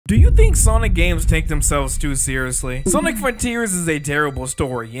Do you think Sonic games take themselves too seriously? Sonic Frontiers is a terrible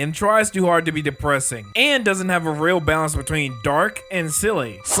story and tries too hard to be depressing, and doesn't have a real balance between dark and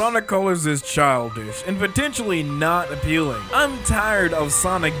silly. Sonic Colors is childish and potentially not appealing. I'm tired of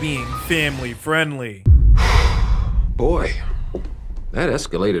Sonic being family friendly. Boy, that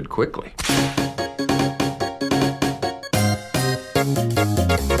escalated quickly.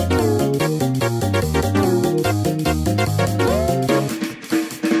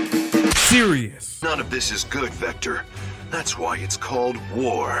 Serious. None of this is good, Vector. That's why it's called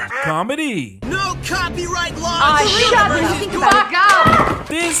war. Comedy. No copyright laws! Shut the fuck up!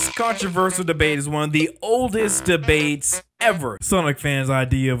 This controversial debate is one of the oldest debates ever. Sonic fans'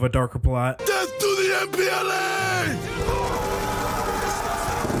 idea of a darker plot. Death to the MPLA!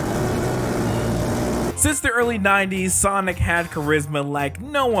 Since the early 90s, Sonic had charisma like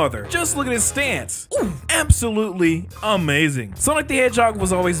no other. Just look at his stance. Ooh, absolutely amazing. Sonic the Hedgehog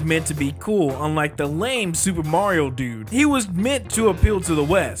was always meant to be cool, unlike the lame Super Mario dude. He was meant to appeal to the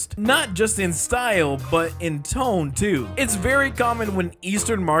West, not just in style, but in tone too. It's very common when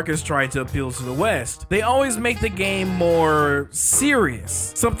Eastern markets try to appeal to the West. They always make the game more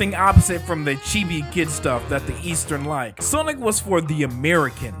serious, something opposite from the chibi kid stuff that the Eastern like. Sonic was for the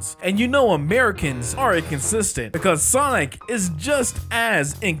Americans, and you know Americans are inconsistent because Sonic is just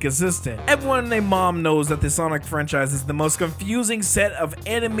as inconsistent. Everyone and their mom knows that the Sonic franchise is the most confusing set of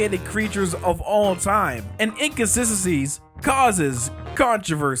animated creatures of all time, and inconsistencies causes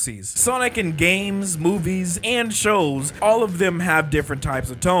controversies. Sonic in games, movies, and shows, all of them have different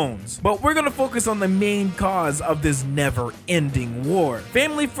types of tones. But we're gonna focus on the main cause of this never-ending war.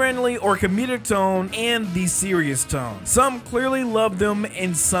 Family friendly or comedic tone and the serious tone. Some clearly love them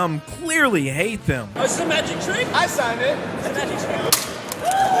and some clearly hate them. Oh, is this a magic trick? I signed it. It's a magic trick.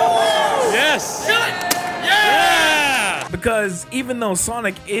 Yes! Because even though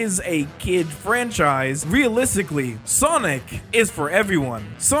Sonic is a kid franchise, realistically, Sonic is for everyone.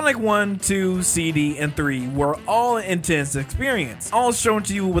 Sonic 1, 2, CD, and 3 were all an intense experience, all shown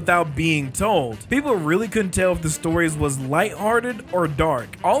to you without being told. People really couldn't tell if the stories was lighthearted or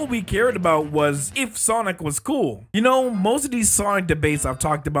dark. All we cared about was if Sonic was cool. You know, most of these Sonic debates I've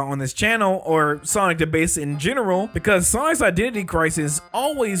talked about on this channel, or Sonic debates in general, because Sonic's identity crisis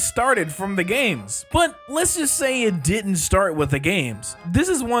always started from the games. But let's just say it didn't start with the games. This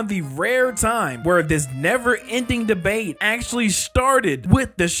is one of the rare times where this never-ending debate actually started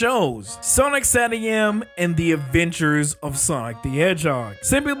with the shows. Sonic SatAM and The Adventures of Sonic the Hedgehog.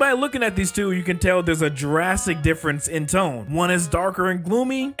 Simply by looking at these two, you can tell there's a drastic difference in tone. One is darker and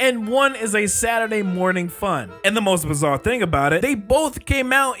gloomy, and one is a Saturday morning fun. And the most bizarre thing about it, they both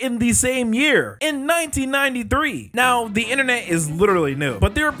came out in the same year, in 1993. Now, the internet is literally new,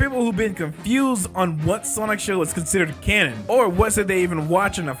 but there are people who've been confused on what Sonic show is considered canon, or what should they even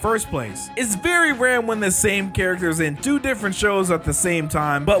watch in the first place. It's very rare when the same characters in two different shows at the same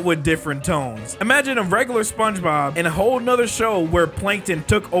time, but with different tones. Imagine a regular SpongeBob in a whole nother show where Plankton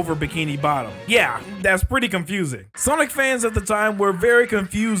took over Bikini Bottom. Yeah, that's pretty confusing. Sonic fans at the time were very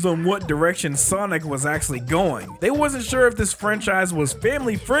confused on what direction Sonic was actually going. They wasn't sure if this franchise was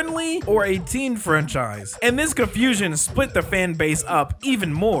family friendly or a teen franchise. And this confusion split the fan base up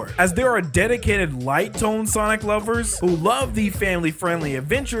even more, as there are dedicated light tone Sonic lovers who love the family-friendly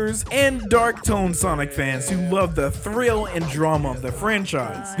adventures, and dark-toned Sonic fans who love the thrill and drama of the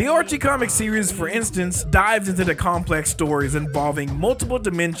franchise. The Archie comic series, for instance, dives into the complex stories involving multiple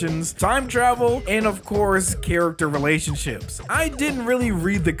dimensions, time travel, and of course, character relationships. I didn't really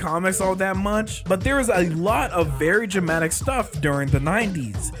read the comics all that much, but there is a lot of very dramatic stuff during the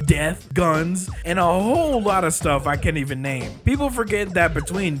 90s. Death, guns, and a whole lot of stuff I can't even name. People forget that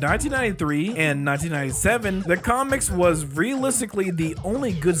between 1993 and 1997, the comics was realistically the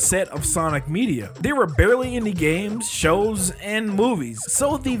only good set of Sonic media. There were barely any games, shows, and movies,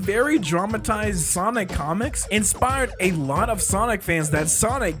 so the very dramatized Sonic comics inspired a lot of Sonic fans that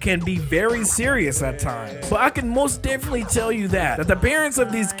Sonic can be very serious at times. But I can most definitely tell you that the parents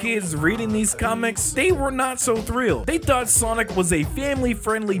of these kids reading these comics, they were not so thrilled. They thought Sonic was a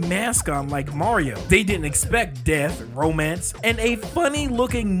family-friendly mascot like Mario. They didn't expect death, romance, and a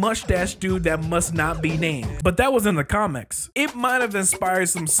funny-looking mustache dude that must not be named. But that was in the comics. It might have inspired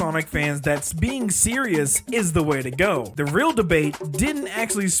some Sonic fans that being serious is the way to go. The real debate didn't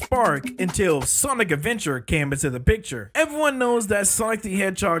actually spark until Sonic Adventure came into the picture. Everyone knows that Sonic the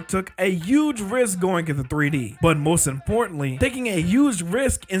Hedgehog took a huge risk going into 3D, but most importantly, taking a huge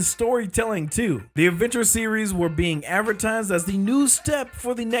risk in storytelling too. The Adventure series were being advertised as the new step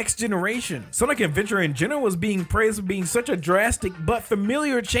for the next generation. Sonic Adventure in general was being praised for being such a drastic but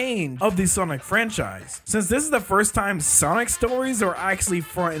familiar change of the Sonic franchise. Since this is the first first time Sonic stories are actually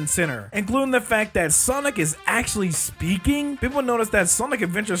front and center, including the fact that Sonic is actually speaking. People noticed that Sonic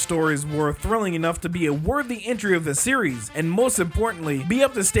Adventure stories were thrilling enough to be a worthy entry of the series, and most importantly, be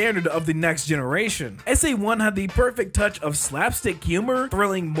up to standard of the next generation. SA1 had the perfect touch of slapstick humor,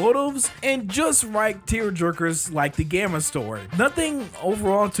 thrilling motives, and just right tearjerkers like the Gamma story. Nothing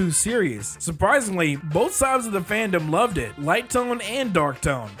overall too serious. Surprisingly, both sides of the fandom loved it, light tone and dark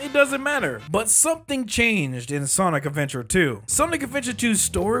tone. It doesn't matter. But something changed in Sonic Adventure 2. Sonic Adventure 2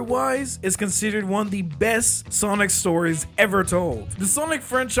 story-wise is considered one of the best Sonic stories ever told. The Sonic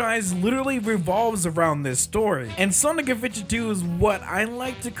franchise literally revolves around this story, and Sonic Adventure 2 is what I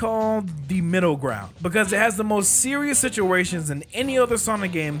like to call the middle ground, because it has the most serious situations than any other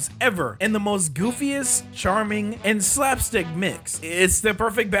Sonic games ever, and the most goofiest, charming, and slapstick mix. It's the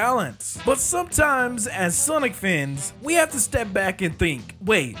perfect balance. But sometimes, as Sonic fans, we have to step back and think,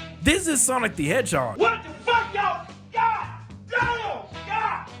 wait, this is Sonic the Hedgehog. What the fuck, y'all? God damn!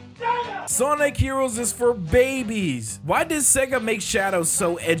 God damn! Sonic Heroes is for babies. Why did Sega make Shadow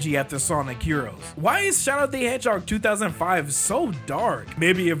so edgy after Sonic Heroes? Why is Shadow the Hedgehog 2005 so dark?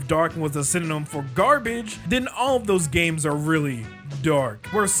 Maybe if dark was a synonym for garbage, then all of those games are really dark.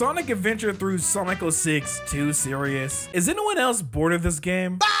 Were Sonic Adventure through Sonic 06 too serious? Is anyone else bored of this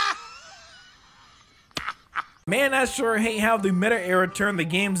game? Man, I sure hate how the meta era turned the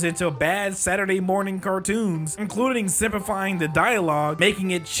games into bad Saturday morning cartoons, including simplifying the dialogue,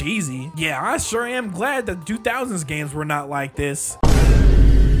 making it cheesy. Yeah, I sure am glad that the 2000s games were not like this.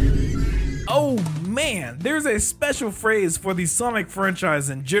 Oh man, there's a special phrase for the Sonic franchise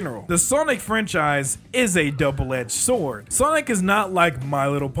in general. The Sonic franchise is a double-edged sword. Sonic is not like My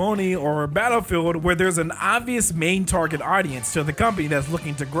Little Pony or Battlefield, where there's an obvious main target audience to the company that's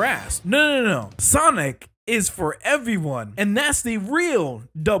looking to grasp. No. Sonic is for everyone, and that's the real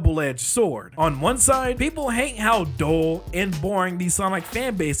double-edged sword. On one side, people hate how dull and boring the Sonic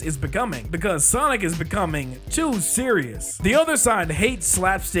fanbase is becoming, because Sonic is becoming too serious. The other side hates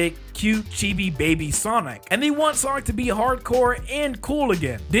slapstick, cute, chibi baby Sonic, and they want Sonic to be hardcore and cool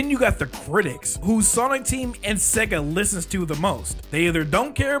again. Then you got the critics, who Sonic Team and Sega listens to the most. They either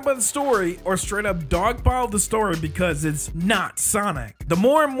don't care about the story or straight up dogpile the story because it's not Sonic. The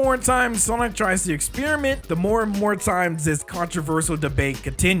more and more times Sonic tries to experiment, the more and more times this controversial debate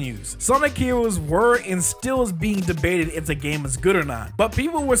continues. Sonic Heroes were and still is being debated if the game is good or not, but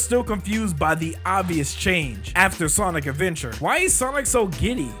people were still confused by the obvious change after Sonic Adventure. Why is Sonic so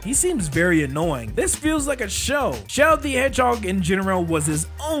giddy? He seems very annoying. This feels like a show. Shadow the Hedgehog in general was his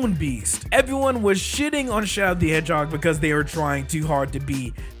own beast. Everyone was shitting on Shadow the Hedgehog because they were trying too hard to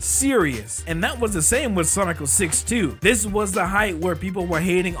be serious, and that was the same with Sonic 06 too. This was the height where people were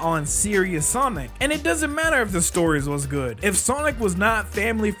hating on serious Sonic, and it doesn't matter if the stories was good. If Sonic was not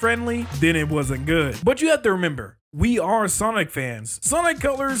family friendly, then it wasn't good. But you have to remember, we are Sonic fans. Sonic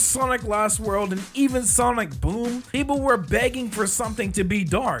Colors, Sonic Lost World, and even Sonic Boom, people were begging for something to be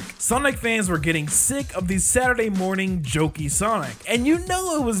dark. Sonic fans were getting sick of the Saturday morning jokey Sonic. And you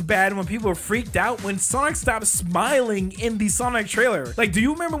know it was bad when people freaked out when Sonic stopped smiling in the Sonic trailer. Like, do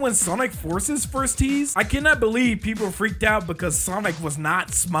you remember when Sonic Forces first teased? I cannot believe people freaked out because Sonic was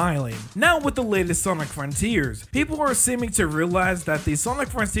not smiling. Now with the latest Sonic Frontiers, people are seeming to realize that the Sonic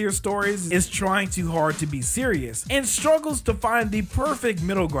Frontier stories is trying too hard to be serious and struggles to find the perfect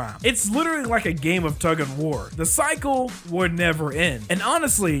middle ground. It's literally like a game of tug and war. The cycle would never end. And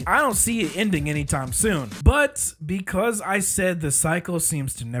honestly, I don't see it ending anytime soon. But because I said the cycle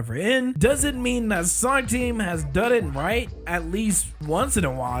seems to never end, doesn't mean that Sonic Team has done it right at least once in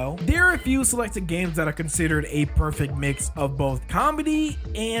a while. There are a few selected games that are considered a perfect mix of both comedy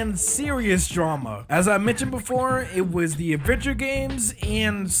and serious drama. As I mentioned before, it was the adventure games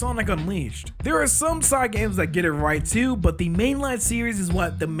and Sonic Unleashed. There are some side games that get it right too, but the mainline series is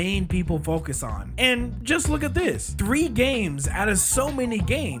what the main people focus on. And just look at this, 3 games out of so many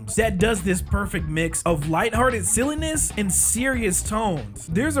games that does this perfect mix of lighthearted silliness and serious tones.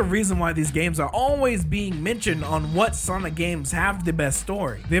 There's a reason why these games are always being mentioned on what Sonic games have the best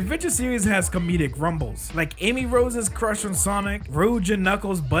story. The adventure series has comedic rumbles, like Amy Rose's crush on Sonic, Rouge and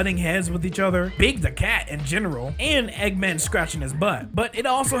Knuckles butting heads with each other, Big the Cat in general, and Eggman scratching his butt. But it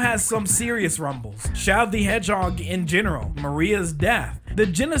also has some serious rumbles, Shadow the Hedgehog in general, Maria's death, the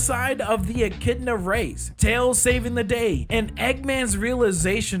genocide of the Echidna race, Tails saving the day, and Eggman's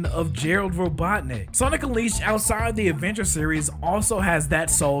realization of Gerald Robotnik. Sonic Unleashed outside the Adventure series also has that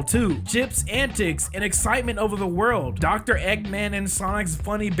soul too. Chip's antics and excitement over the world, Dr. Eggman and Sonic's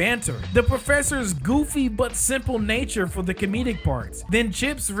funny banter, the professor's goofy but simple nature for the comedic parts, then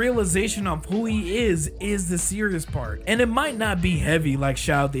Chip's realization of who he is the serious part. And it might not be heavy like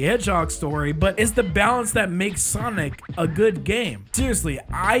Shadow the Hedgehog story, but it's the balance that makes Sonic a good game. Seriously,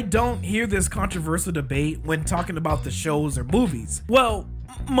 I don't hear this controversial debate when talking about the shows or movies. Well,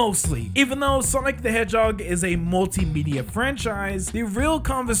 mostly. Even though Sonic the Hedgehog is a multimedia franchise, the real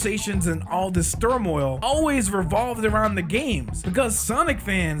conversations and all this turmoil always revolved around the games, because Sonic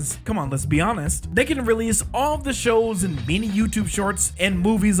fans, come on, let's be honest, they can release all of the shows and mini YouTube shorts and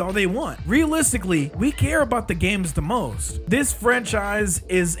movies all they want. Realistically, we care about the games the most. This franchise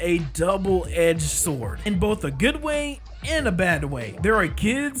is a double-edged sword, in both a good way and a bad way. There are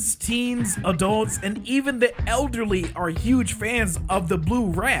kids, teens, adults, and even the elderly are huge fans of the Blue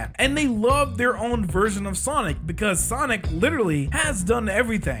Rat, and they love their own version of Sonic because Sonic literally has done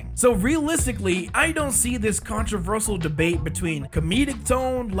everything. So realistically, I don't see this controversial debate between comedic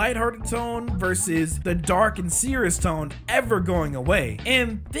tone, lighthearted tone versus the dark and serious tone ever going away.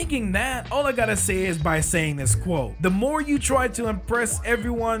 And thinking that, all I gotta say is by saying this quote: "The more you try to impress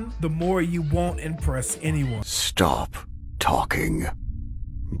everyone, the more you won't impress anyone." Stop talking.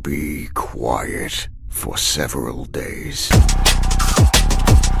 Be quiet for several days.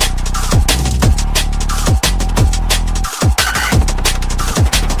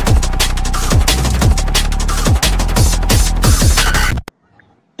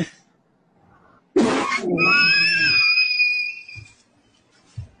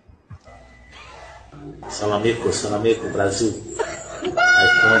 Salamico, Brasil.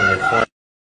 iPhone.